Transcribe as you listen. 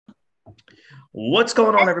What's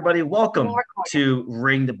going on, everybody? Welcome to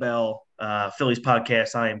Ring the Bell Phillies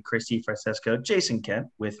podcast. I am Christy Francesco, Jason Kent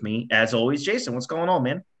with me, as always. Jason, what's going on,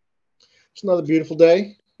 man? It's another beautiful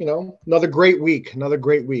day. Another great week.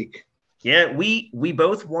 Yeah, we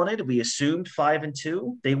both wanted. We assumed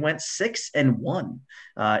 5-2. They went 6-1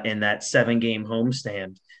 in that 7-game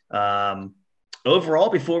homestand. Um, Overall,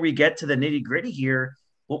 before we get to the nitty gritty here,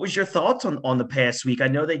 what was your thoughts on the past week? I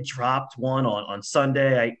know they dropped one on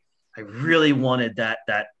Sunday. I really wanted that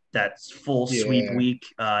full sweep Yeah. week.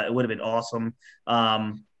 It would have been awesome.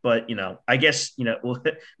 But I guess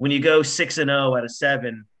when you go 6-0 out of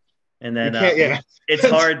 7, and You then can't, yeah. it's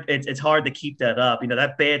hard. It's hard to keep that up.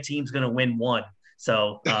 That bad team's going to win one.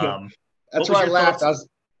 So, what That's was why I your laughed. thoughts?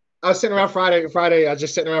 I was sitting around Friday. I was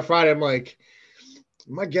just sitting around Friday. I'm like,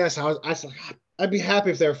 my guess, I was like, I'd be happy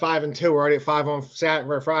if they're 5-2. We're already at 5 on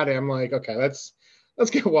Saturday, Friday. I'm like, okay, let's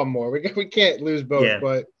get one more. We can't lose both. Yeah,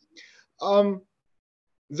 But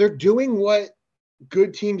they're doing what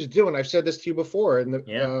good teams do. And I've said this to you before in the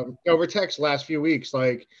yeah, over text last few weeks.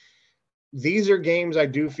 Like, these are games I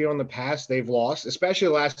do feel in the past they've lost, especially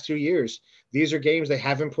the last 2 years. These are games they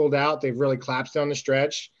haven't pulled out. They've really collapsed down the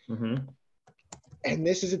stretch. mm-hmm. And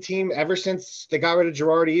this is a team ever since they got rid of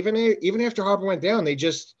Girardi, even after Harper went down,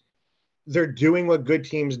 they're doing what good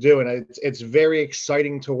teams do, and it's very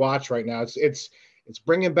exciting to watch right now. It's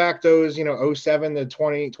bringing back those 07 to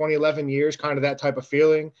 2011 years, kind of that type of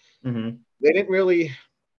feeling. Mm-hmm. They didn't really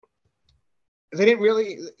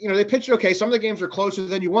they pitched okay. Some of the games are closer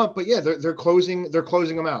than you want, but yeah, they're closing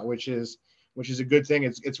them out, which is a good thing.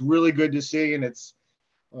 It's really good to see, and it's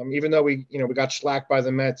even though we got slacked by the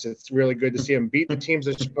Mets, it's really good to see them beat the teams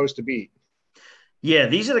they're supposed to beat. Yeah,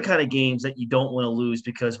 these are the kind of games that you don't want to lose,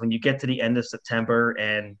 because when you get to the end of September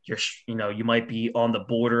and you might be on the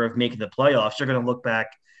border of making the playoffs, you're going to look back.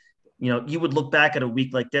 You would look back at a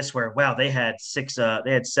week like this where, wow, they had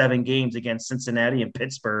 7 games against Cincinnati and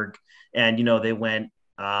Pittsburgh, and they went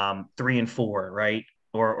 3-4, right,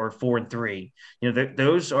 or 4-3.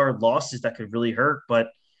 Those are losses that could really hurt.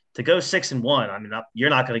 But to go 6-1, I mean,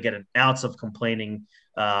 you're not going to get an ounce of complaining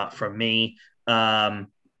from me.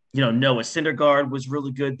 Noah Syndergaard was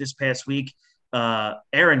really good this past week.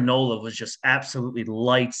 Aaron Nola was just absolutely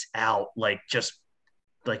lights out, like just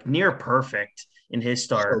like near perfect in his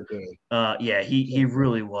So start. good. Yeah, he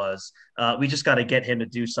really was. We just got to get him to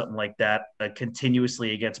do something like that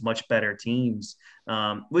continuously against much better teams,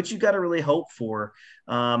 which you got to really hope for.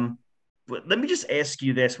 But let me just ask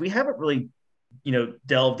you this: we haven't really,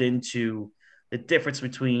 delved into the difference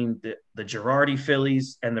between the Girardi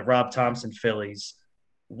Phillies and the Rob Thomson Phillies.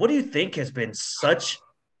 What do you think has been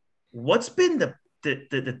what's been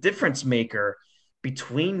the difference maker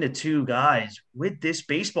between the two guys with this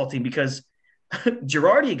baseball team? Because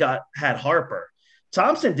Girardi had Harper.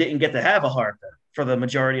 Thompson didn't get to have a Harper for the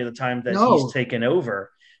majority of the time that he's No, taken over.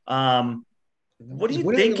 What do he's you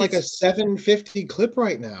winning think at like a is 750 clip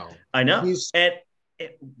right now. I know. He's And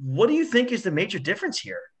what do you think is the major difference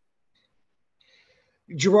here?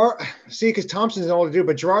 Gerard. See, because Thompson's all to do,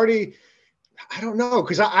 but Girardi, I don't know,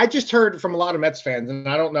 because I just heard from a lot of Mets fans, and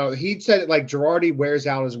I don't know. He said it like Girardi wears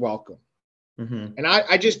out his welcome. Mm-hmm. And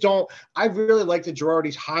I just don't. I really like the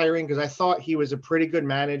Girardi's hiring because I thought he was a pretty good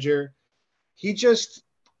manager. He just,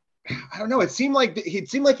 I don't know. It seemed like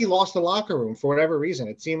he lost the locker room for whatever reason.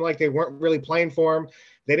 It seemed like they weren't really playing for him.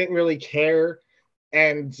 They didn't really care.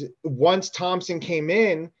 And once Thompson came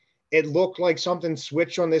in, it looked like something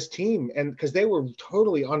switched on this team, and because they were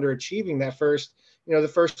totally underachieving the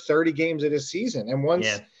first 30 games of this season. And once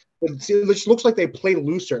Yeah. it just looks like they play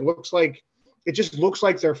looser. It just looks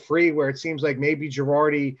like they're free, where it seems like maybe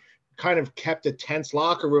Girardi kind of kept a tense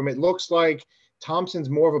locker room. It looks like Thompson's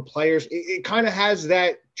more of a player. It kind of has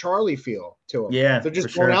that Charlie feel to him. Yeah, They're for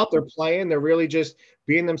just going sure. out, they're playing, they're really just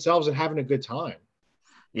being themselves and having a good time.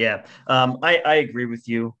 Yeah. I agree with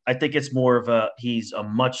you. I think it's more of he's a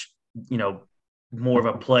much, more of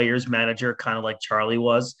a player's manager, kind of like Charlie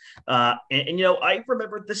was. I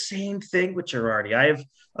remember the same thing with Girardi. I have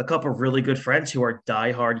a couple of really good friends who are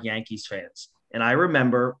diehard Yankees fans. And I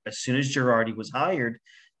remember as soon as Girardi was hired,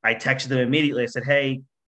 I texted them immediately. I said, hey,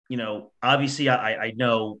 obviously I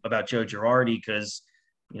know about Joe Girardi because,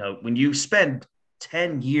 when you spend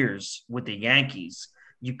 10 years with the Yankees,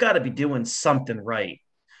 you've got to be doing something right.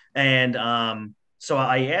 And so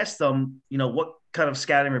I asked them, what kind of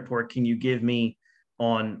scouting report can you give me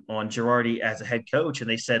on Girardi as a head coach? And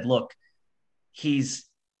they said, look, he's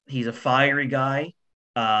a fiery guy.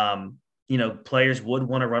 Players would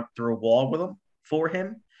want to run through a wall with him for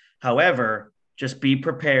him. However, just be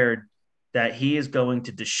prepared that he is going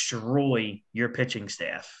to destroy your pitching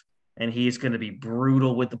staff. and he's going to be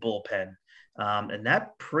brutal with the bullpen. And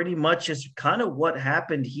that pretty much is kind of what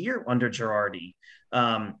happened here under Girardi.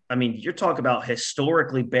 I mean, you're talking about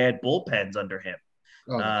historically bad bullpens under him.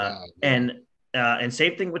 Oh my Uh, God. Yeah. and and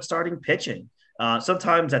same thing with starting pitching.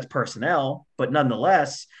 Sometimes that's personnel, but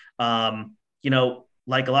nonetheless,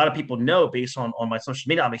 like a lot of people know based on my social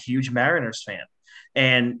media, I'm a huge Mariners fan,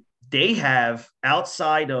 and they have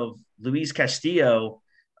outside of Luis Castillo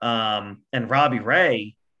and Robbie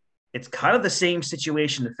Ray, it's kind of the same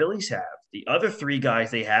situation the Phillies have. The other three guys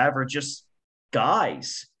they have are just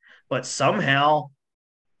guys, but somehow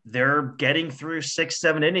they're getting through 6,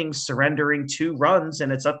 7 innings, surrendering 2 runs,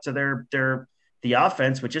 and it's up to the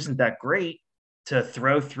offense, which isn't that great, to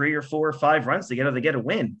throw 3 or 4 or 5 runs to get a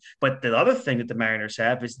win. But the other thing that the Mariners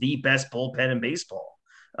have is the best bullpen in baseball.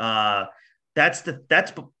 Uh,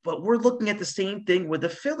 but we're looking at the same thing with the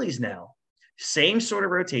Phillies now. Same sort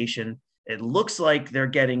of rotation. It looks like they're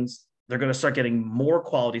going to start getting more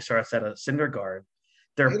quality starts out of Syndergaard.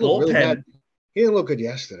 Their He looked really bullpen, bad. He didn't look good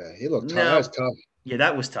yesterday. He looked tough. That was no, tough. yeah,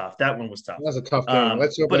 that was tough. That one was tough. That was a tough game.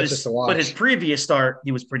 Let's hope But that's just a his watch. previous start,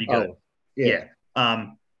 he was pretty good. Oh, yeah. Yeah.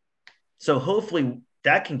 So hopefully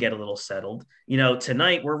that can get a little settled.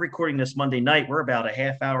 Tonight we're recording this Monday night. We're about a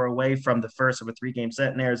half hour away from the first of a 3-game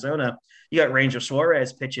set in Arizona. You got Ranger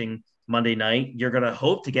Suarez pitching Monday night. You're gonna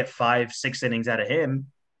hope to get 5, 6 innings out of him.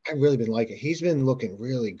 I've really been liking. He's been looking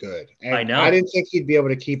really good, I and I know. didn't think he'd be able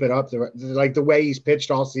to keep it up like the way he's pitched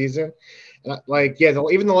all season.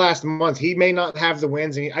 Even the last month, he may not have the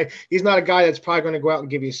wins, and he's not a guy that's probably going to go out and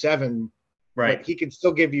give you 7, Right. but he can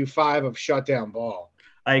still give you 5 of shutdown ball,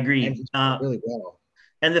 I and agree. he's done really well.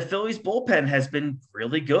 And the Phillies bullpen has been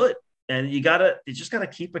really good. And you just gotta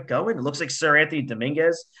keep it going. It looks like Sir Anthony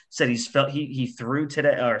Dominguez said he threw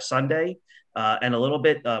today or Sunday and a little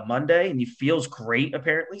bit Monday, and he feels great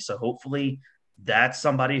apparently. So hopefully that's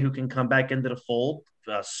somebody who can come back into the fold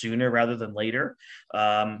sooner rather than later.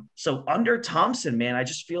 So under Thompson, man, I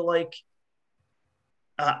just feel like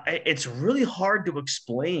it's really hard to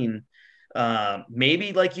explain.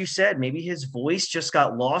 Maybe, like you said, maybe his voice just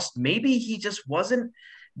got lost. Maybe he just wasn't.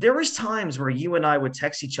 There was times where you and I would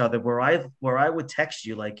text each other where I would text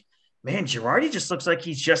you like, "Man, Girardi just looks like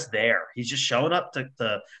he's just there. He's just showing up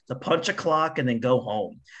to punch a clock and then go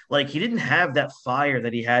home. Like he didn't have that fire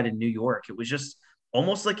that he had in New York. It was just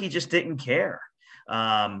almost like he just didn't care."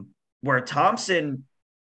 Where Thompson,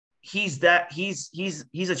 he's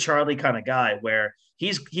a Charlie kind of guy where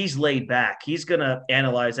he's laid back. He's gonna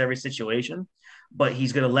analyze every situation, but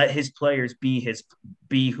he's gonna let his players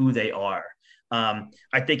be who they are.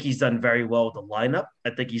 I think he's done very well with the lineup.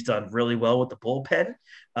 I think he's done really well with the bullpen.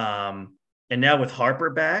 And now with Harper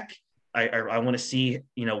back, I want to see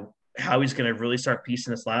how he's going to really start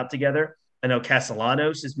piecing this lineup together. I know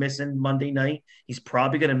Castellanos is missing Monday night. He's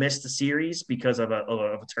probably going to miss the series because of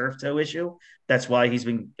a turf toe issue. That's why he's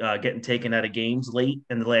been getting taken out of games late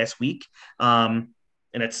in the last week. And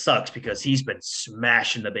it sucks because he's been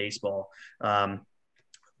smashing the baseball.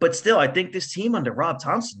 But still, I think this team under Rob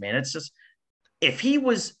Thomson, man, it's just if he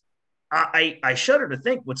was, I shudder to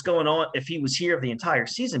think what's going on if he was here the entire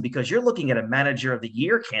season because you're looking at a manager of the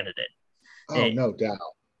year candidate. Oh, And no doubt.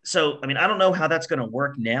 so, I mean, I don't know how that's going to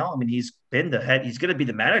work now. I mean, he's been the head, he's going to be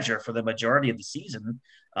the manager for the majority of the season.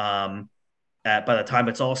 By the time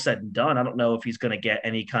it's all said and done, I don't know if he's going to get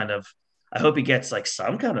any kind of, I hope he gets like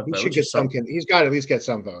some kind of He should votes or get some. something. He's got to at least get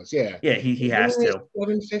some votes. Yeah. Yeah, he They're has winning to. a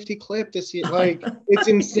 750 clip this year. Like it's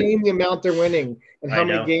insane the amount they're winning and how I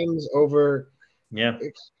many know. games over. Yeah.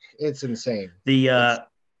 It's insane. The It's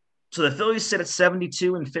So the Phillies sit at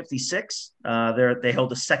 72 and 56. They hold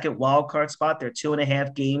the second wild card spot. They're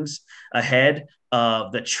 2.5 games ahead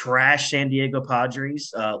of the trash San Diego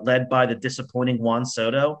Padres, led by the disappointing Juan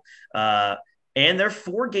Soto. And they're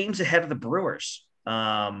 4 games ahead of the Brewers.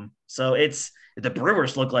 So the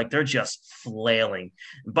Brewers look like they're just flailing.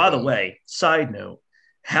 By the way, side note,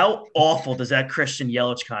 how awful does that Christian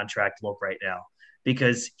Yelich contract look right now?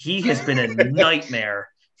 Because he has been a nightmare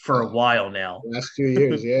for a while now. last 2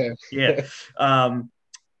 years. Yeah. Yeah.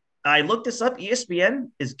 I looked this up.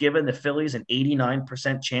 ESPN is giving the Phillies an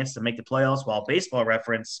 89% chance to make the playoffs, while Baseball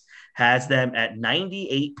Reference has them at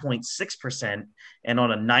 98.6% and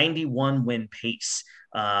on a 91 win pace.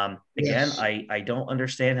 Again, Yes. I don't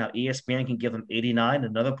understand how ESPN can give them 89.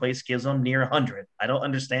 Another place gives them near 100. I don't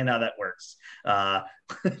understand how that works. But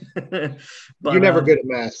You're never good at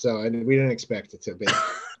math, so we didn't expect it to be.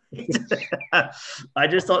 I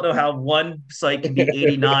just don't know how one site can be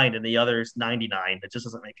 89 and the other is 99. It just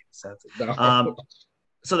doesn't make any sense. No.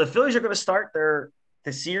 So the Phillies are going to start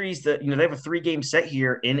the series that they have a 3-game set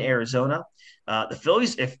here in Arizona. The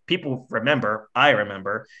Phillies, if people remember, I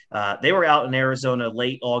remember, they were out in Arizona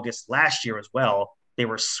late August last year as well. They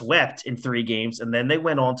were swept in 3 games, and then they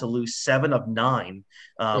went on to lose 7 of 9,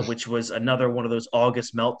 which was another one of those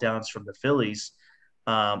August meltdowns from the Phillies.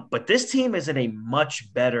 But this team is in a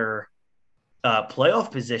much better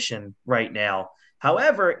playoff position right now.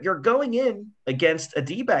 However, you're going in against a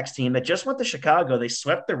D-backs team that just went to Chicago. They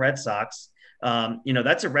swept the Red Sox. That's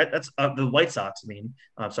the White Sox. I mean,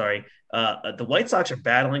 I'm sorry. The White Sox are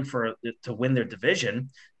battling to win their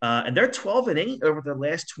division, and they're 12-8 over the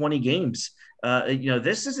last 20 games.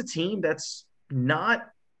 This is a team that's not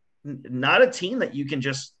a team that you can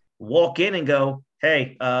just walk in and go,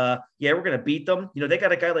 hey, yeah, we're going to beat them. They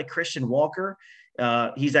got a guy like Christian Walker.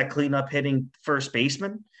 He's that cleanup hitting first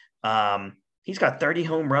baseman. He's got 30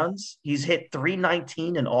 home runs. He's hit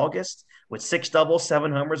 319 in August with 6 doubles,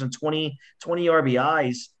 7 homers, and 20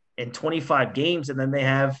 RBIs in 25 games. And then they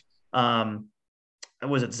have,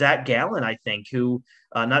 was it Zach Gallen, I think, who,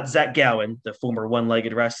 not Zach Gowen, the former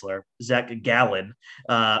one-legged wrestler, Zach Gallen,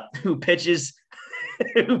 who pitches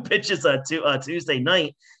Tuesday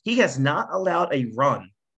night. He has not allowed a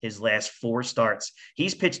run his last 4 starts.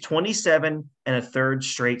 He's pitched 27 and a third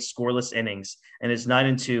straight scoreless innings and is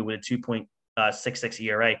 9-2 with a 2.66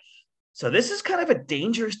 ERA. So this is kind of a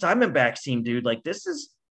dangerous Diamondbacks team, dude. Like this is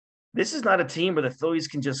not a team where the Phillies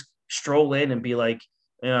can just stroll in and be like,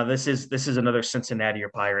 this is another Cincinnati or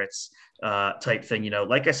Pirates type thing.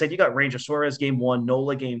 Like I said, you got Ranger Suarez game 1,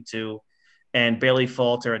 Nola game 2, and Bailey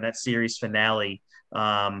Falter in that series finale.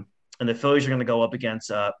 And the Phillies are going to go up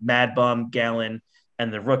against Mad Bum, Gallen,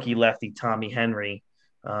 and the rookie lefty Tommy Henry.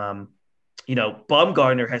 Bumgarner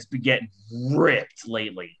has been getting ripped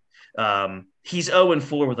lately. He's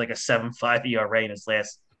 0-4 with like a 7.5 ERA in his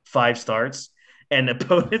last 5 starts, and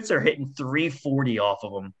opponents are hitting 340 off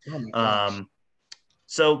of him.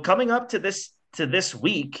 So coming up to this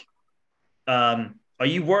week, are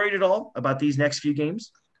you worried at all about these next few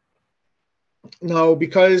games? No,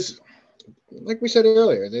 because like we said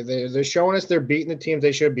earlier, they're showing us they're beating the teams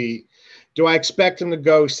they should beat. Do I expect them to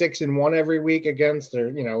go 6-1 every week against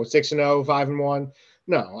their, 6-0, 5-1?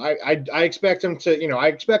 No, I expect them to, I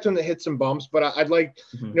expect them to hit some bumps, but I'd like,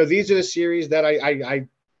 these are the series that I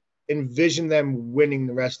envision them winning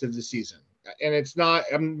the rest of the season. And it's not,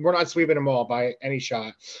 we're not sweeping them all by any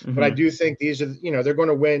shot, but I do think these are, they're going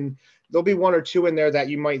to win. There'll be 1 or 2 in there that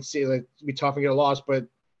you might see like be tough and get a loss, but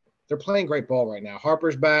they're playing great ball right now.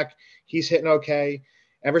 Harper's back. He's hitting okay.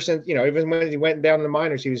 Ever since, even when he went down in the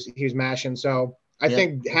minors, he was mashing. So I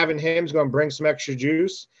think having him is going to bring some extra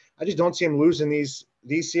juice. I just don't see him losing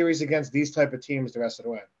these series against these type of teams the rest of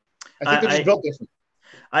the way. I think they're just built different.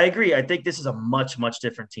 I agree. I think this is a much, much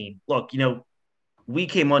different team. Look, we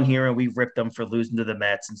came on here and we ripped them for losing to the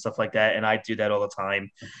Mets and stuff like that. And I do that all the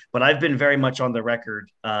time. But I've been very much on the record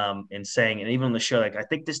in saying, and even on the show, like, I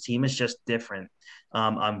think this team is just different.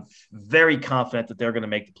 I'm very confident that they're going to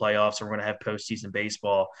make the playoffs and we're going to have postseason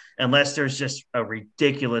baseball, unless there's just a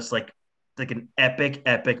ridiculous, like an epic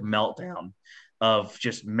meltdown of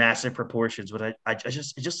just massive proportions. But I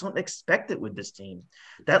just don't expect it with this team.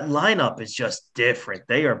 That lineup is just different.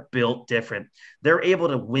 They are built different. They're able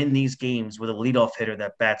to win these games with a leadoff hitter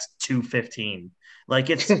that bats 215. Like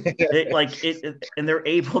and they're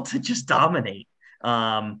able to just dominate.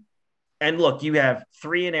 And look, you have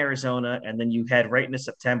 3 in Arizona, and then you had right into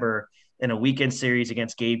September in a weekend series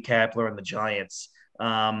against Gabe Kapler and the Giants.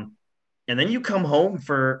 And then you come home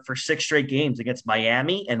for 6 straight games against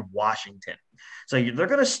Miami and Washington. So they're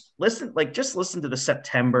going to listen to the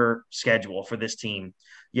September schedule for this team.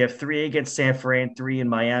 You have 3 against San Fran, 3 in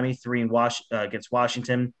Miami, 3 against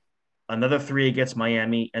Washington, another 3 against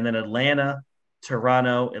Miami, and then Atlanta,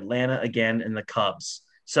 Toronto, Atlanta again, and the Cubs.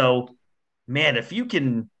 So, man, if you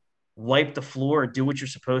can wipe the floor or do what you're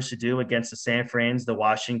supposed to do against the San Frans, the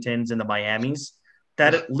Washingtons, and the Miamis,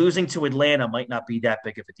 that losing to Atlanta might not be that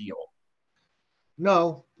big of a deal.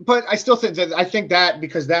 No, but I still think that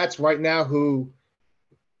because that's right now who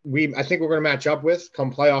I think we're going to match up with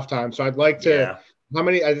come playoff time. So I'd like to, how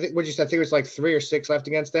many, I think it was like 3 or 6 left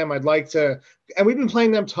against them. I'd like to, and we've been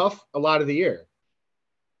playing them tough a lot of the year.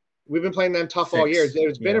 We've been playing them tough all year.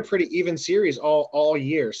 It's been a pretty even series all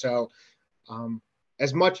year. So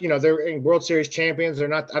as much, they're in World Series champions. They're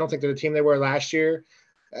not, I don't think they're the team they were last year.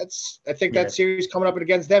 I think that series coming up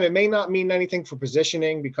against them, it may not mean anything for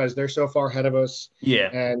positioning because they're so far ahead of us.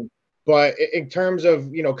 Yeah. But in terms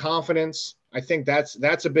of, confidence, I think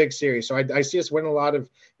that's a big series. So I see us winning a lot of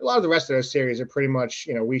the rest of those series are pretty much,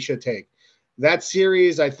 we should take that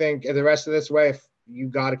series. I think the rest of this way, you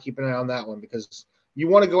got to keep an eye on that one because you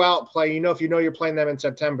want to go out and play, if you're playing them in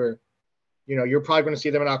September, you're probably going to see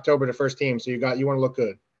them in October, the first team. So you want to look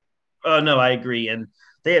good. Oh no, I agree. And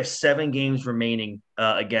they have 7 games remaining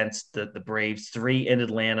against the Braves, 3 in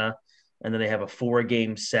Atlanta, and then they have a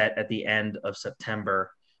 4-game set at the end of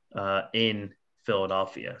September in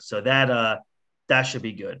Philadelphia. So that should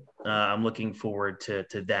be good. I'm looking forward to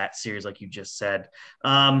that series, like you just said.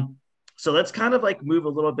 So let's kind of like move a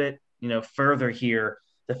little bit, further here.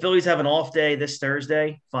 The Phillies have an off day this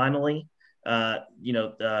Thursday, finally. Uh, you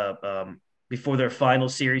know, before their final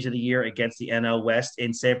series of the year against the NL West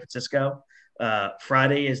in San Francisco.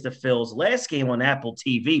 Friday is the Phils' last game on Apple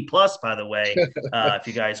TV Plus, by the way, if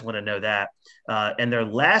you guys want to know that. And their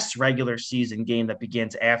last regular season game that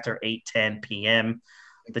begins after 8:10 p.m.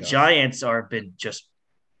 The Giants are been just,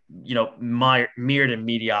 mired in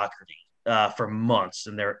mediocrity for months,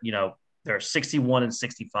 and they're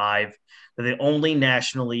 61-65. They're the only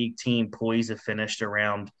National League team poised to finish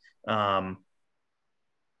around 500.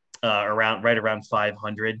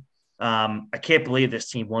 I can't believe this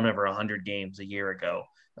team won over 100 games a year ago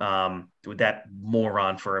with that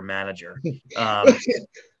moron for a manager.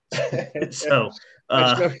 So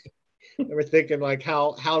I just remember thinking like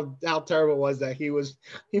how terrible it was that he won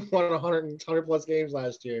 100 plus games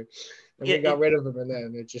last year, and we got rid of him, and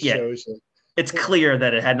then it just shows you. It's clear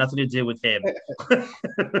that it had nothing to do with him.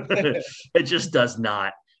 It just does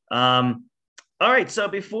not. All right, so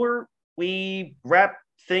before we wrap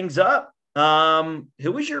things up,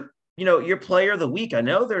 who was your player of the week? I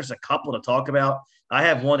know there's a couple to talk about. I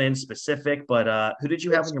have one in specific, but who did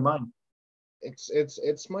you have in your mind?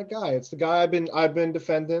 It's my guy. It's the guy I've been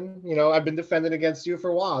defending. I've been defending against you for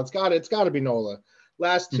a while. It's got to be Nola.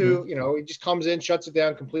 Last two, he just comes in, shuts it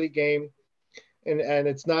down, complete game. And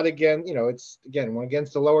it's not it's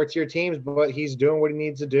against the lower tier teams, but he's doing what he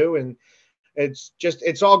needs to do, and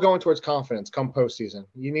it's all going towards confidence come postseason.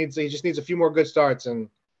 He just needs a few more good starts, and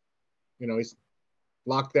he's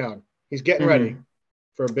locked down. He's getting ready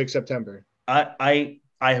for a big September. I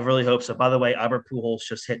really hope so. By the way, Albert Pujols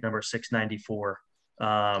just hit number 694.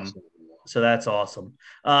 So that's awesome.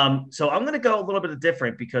 So I'm going to go a little bit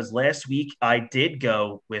different because last week I did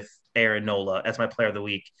go with Aaron Nola as my player of the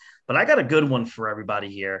week, but I got a good one for everybody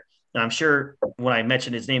here. And I'm sure when I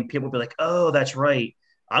mention his name, people will be like, oh, that's right.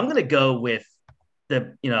 I'm going to go with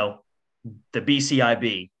the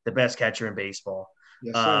BCIB, the best catcher in baseball.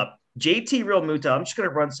 Yes, sir. JT Realmuto. I'm just going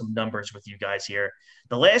to run some numbers with you guys here.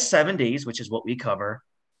 The last 7 days, which is what we cover,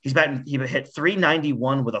 he hit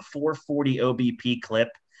 391 with a 440 OBP clip,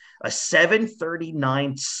 a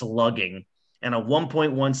 739 slugging, and a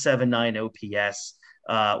 1.179 OPS,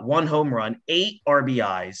 1 home run, 8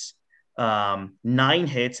 RBIs, 9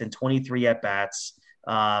 hits, and 23 at-bats.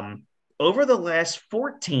 Over the last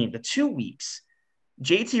 2 weeks,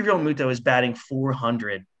 JT Realmuto is batting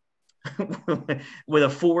 400 with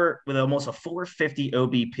almost a 450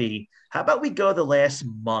 OBP. How about we go the last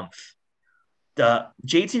month?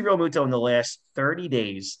 JT Realmuto in the last 30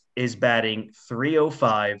 days is batting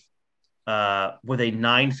 305 with a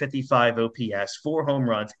 955 OPS, 4 home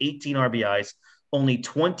runs, 18 RBIs, only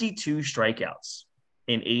 22 strikeouts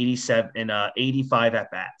in 85 at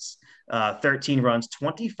bats, 13 runs,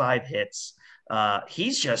 25 hits.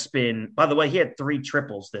 He's just been, by the way, he had 3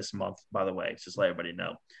 triples this month, by the way, just let everybody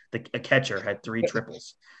know. A catcher had 3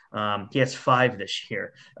 triples. He has 5 this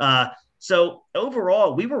year. So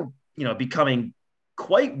overall, we were, becoming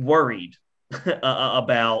quite worried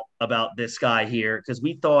about this guy here because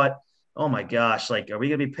we thought, oh my gosh, like, are we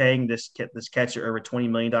going to be paying this catcher over $20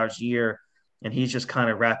 million a year? And he's just kind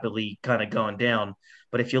of rapidly kind of going down.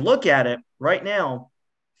 But if you look at it right now,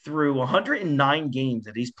 through 109 games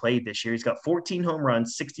that he's played this year, he's got 14 home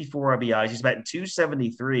runs, 64 RBIs. He's batting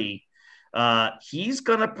 273. He's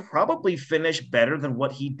going to probably finish better than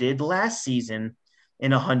what he did last season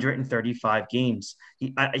in 135 games.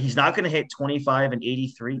 He's not going to hit 25 and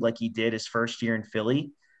 83 like he did his first year in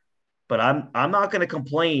Philly, but I'm not going to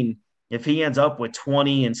complain if he ends up with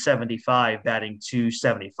 20 and 75 batting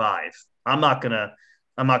 275. I'm not going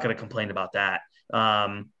to complain about that.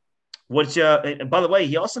 By the way,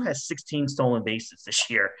 he also has 16 stolen bases this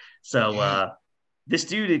year. So this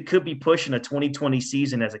dude could be pushing a 2020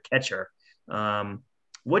 season as a catcher.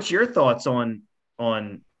 What's your thoughts on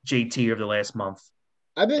JT over the last month?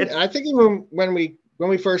 I think even when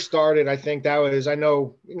we first started, I think that was,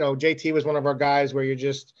 JT was one of our guys where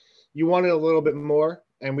you wanted a little bit more,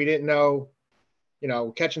 and we didn't know,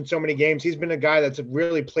 catching so many games. He's been a guy that's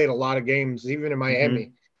really played a lot of games, even in Miami.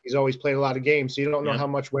 Mm-hmm. He's always played a lot of games, so you don't know how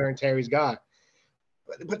much wear and tear he's got.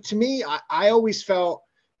 But to me, I always felt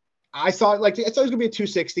I thought he was gonna be a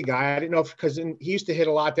 260 guy. I didn't know because he used to hit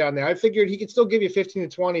a lot down there. I figured he could still give you 15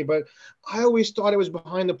 to 20, but I always thought it was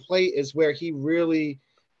behind the plate is where he really,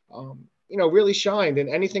 really shined. And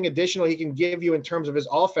anything additional he can give you in terms of his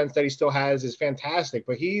offense that he still has is fantastic.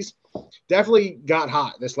 But he's definitely got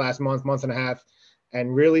hot this last month and a half,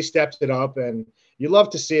 and really stepped it up. And you love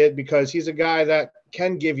to see it because he's a guy that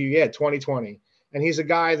can give you 2020. And he's a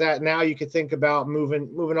guy that now you could think about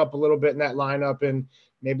moving up a little bit in that lineup, and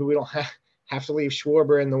maybe we don't have to leave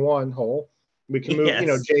Schwarber in the one hole. We can move,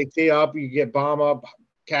 Yes. JT up. You get Baum up,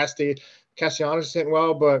 Castellanos hitting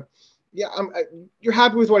well, but yeah, you're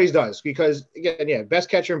happy with what he does because again, best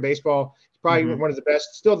catcher in baseball. He's probably one of the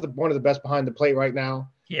best, still one of the best behind the plate right now.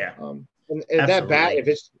 Yeah. And that bat,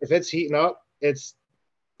 if it's heating up, it's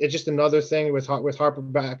just another thing with Harper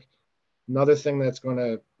back, another thing that's going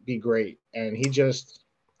to be great. And he has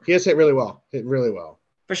hit really well.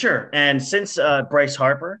 For sure. And since Bryce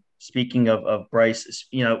Harper, speaking of Bryce,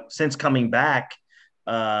 since coming back,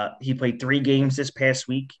 he played 3 games this past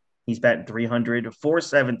week. He's batting 300,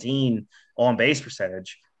 417 on base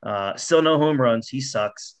percentage. Still no home runs. He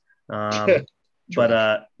sucks. But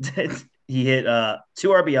he hit 2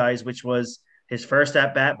 RBIs, which was his first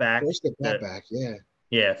at bat back. First at bat back, yeah.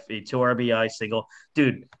 Yeah, 2 RBI single.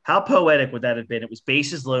 Dude, how poetic would that have been? It was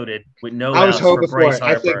bases loaded with no outs for Bryce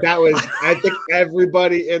Harper. I think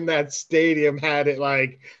everybody in that stadium had it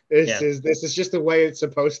like this is just the way it's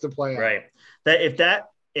supposed to play out. Right.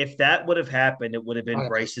 If that would have happened, it would have been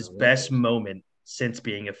Bryce's best moment since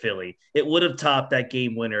being a Philly. It would have topped that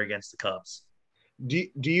game winner against the Cubs. Do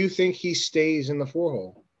you think he stays in the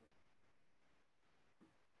 4-hole?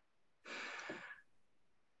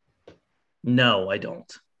 No, I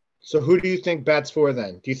don't. So who do you think bats for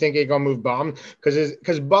then? Do you think they're gonna move Baum?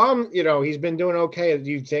 Because Baum, he's been doing okay. Do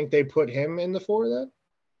you think they put him in the 4 then?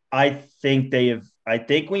 I think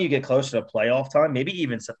when you get closer to playoff time, maybe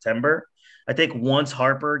even September, I think once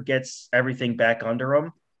Harper gets everything back under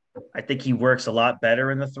him, I think he works a lot better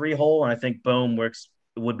in the 3-hole, and I think Bohm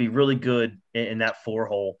would be really good in that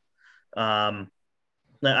 4-hole.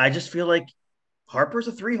 I just feel like Harper's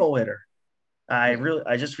a 3-hole hitter.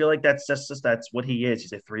 I just feel like that's what he is.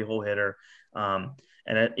 He's a 3-hole hitter. Honestly,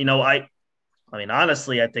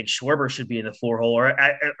 I think Schwarber should be in the 4-hole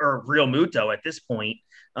or Real Muto at this point.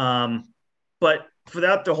 But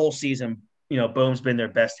throughout the whole season, Bohm's been their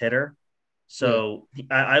best hitter. So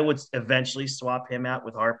I would eventually swap him out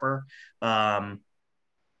with Harper. Then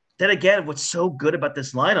again, what's so good about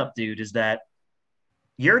this lineup, dude, is that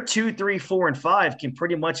your 2, 3, 4, and 5 can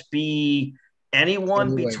pretty much be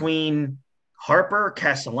anyone between Harper,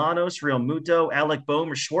 Castellanos, Real Muto, Alec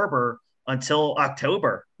Bohm, or Schwarber until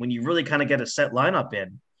October when you really kind of get a set lineup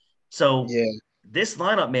in. So this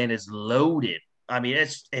lineup, man, is loaded. I mean,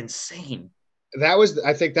 it's insane. I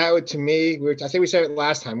think to me, I think we said it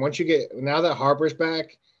last time. Now that Harper's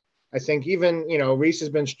back, I think even, Reese has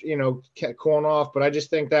been, cooling off, but I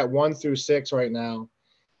just think that 1 through 6 right now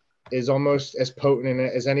is almost as potent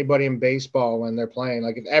as anybody in baseball when they're playing.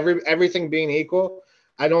 Like if everything being equal,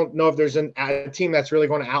 I don't know if there's a team that's really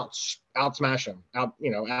going to out smash them, out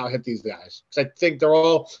hit these guys. Because I think they're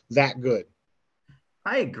all that good.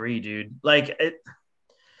 I agree, dude.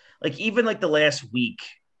 Even the last week,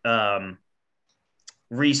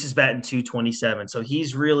 Reese is batting 227. So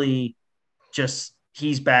he's really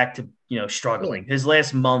he's back to, struggling. His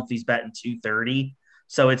last month, he's batting 230.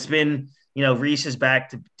 So it's been, Reese is back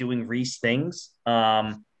to doing Reese things.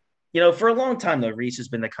 For a long time, though, Reese has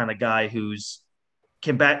been the kind of guy who's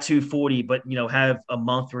can bat 240, but, have a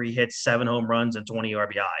month where he hits 7 home runs and 20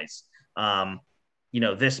 RBIs.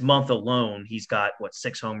 This month alone, he's got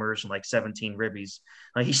 6 homers and 17 ribbies.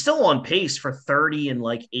 He's still on pace for 30 and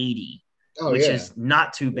 80, which is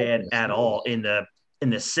not too bad at all in the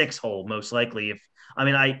 6-hole, most likely.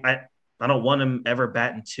 I don't want him ever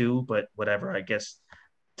batting 2, but whatever. I guess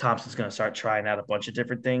Thompson's going to start trying out a bunch of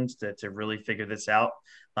different things to really figure this out.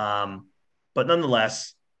 But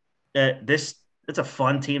nonetheless, it's a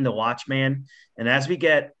fun team to watch, man. And as we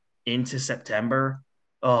get into September,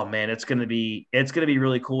 oh man, it's gonna be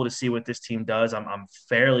really cool to see what this team does. I'm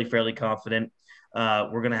fairly confident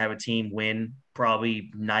we're gonna have a team win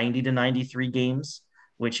probably 90 to 93 games,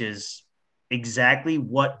 which is exactly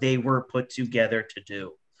what they were put together to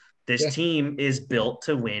do. This team is built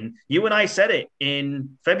to win. You and I said it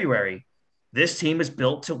in February. This team is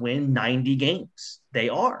built to win 90 games. They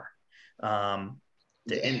are.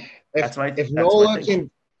 If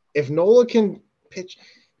Nola can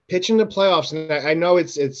pitch in the playoffs, and I know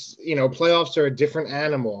it's playoffs are a different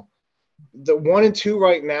animal. The 1 and 2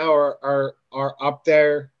 right now are up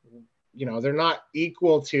there they're not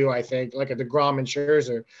equal to, I think, like a DeGrom and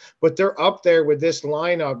Scherzer, but they're up there with this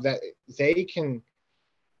lineup that they can,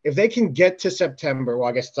 if they can get to September, well,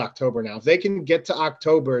 I guess it's October now. If they can get to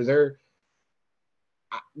October,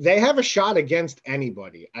 they have a shot against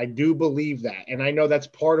anybody. I do believe that. And I know that's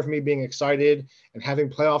part of me being excited and having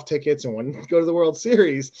playoff tickets and wanting to go to the World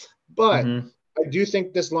Series. But Mm-hmm. I do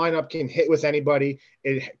think this lineup can hit with anybody.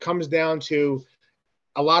 It comes down to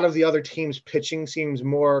a lot of the other teams' pitching seems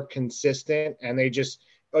more consistent, and they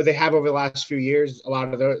have over the last few years, a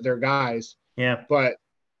lot of their guys. Yeah. But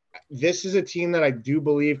this is a team that I do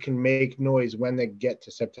believe can make noise when they get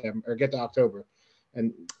to September or get to October,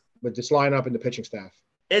 and with this lineup and the pitching staff.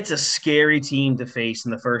 It's a scary team to face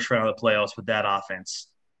in the first round of the playoffs with that offense.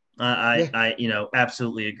 Yeah,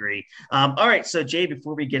 Absolutely agree. All right, so Jay,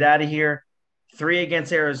 before we get out of here, 3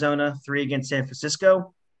 against Arizona, 3 against San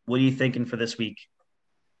Francisco. What are you thinking for this week?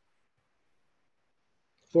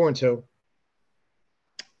 4-2.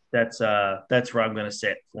 That's where I'm going to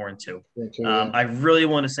sit, 4-2. 4-2, yeah. I really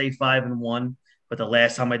want to say 5-1, but the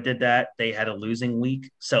last time I did that, they had a losing week,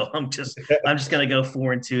 so I'm just going to go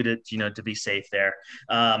 4-2 to be safe there.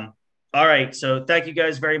 All right, so thank you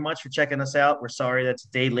guys very much for checking us out. We're sorry that's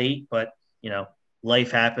a day late, but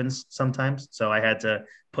life happens sometimes, so I had to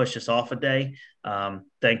push this off a day.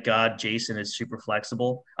 Thank God Jason is super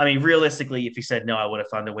flexible. I mean, realistically, if he said no, I would have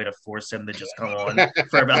found a way to force him to just come on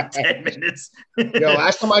for about 10 minutes.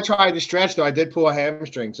 Last time I tried to stretch, though, I did pull a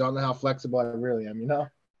hamstring, so I don't know how flexible I really am.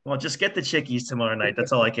 Well, just get the chickies tomorrow night.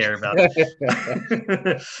 That's all I care about.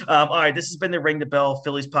 All right, this has been the Ring the Bell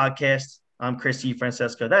Phillies podcast. I'm Chris E.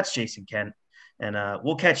 Francesco. That's Jason Kent. And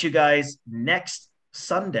we'll catch you guys next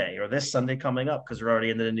Sunday or this Sunday coming up because we're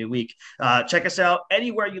already into the new week. Check us out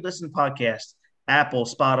anywhere you listen to podcasts. Apple,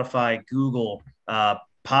 Spotify, Google,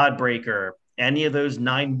 Podbreaker, any of those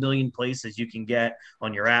 9 million places you can get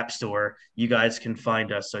on your app store, you guys can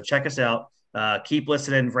find us. So check us out. Keep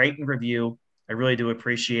listening, rate and review. I really do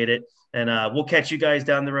appreciate it. And we'll catch you guys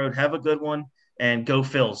down the road. Have a good one and go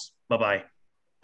Phils. Bye-bye.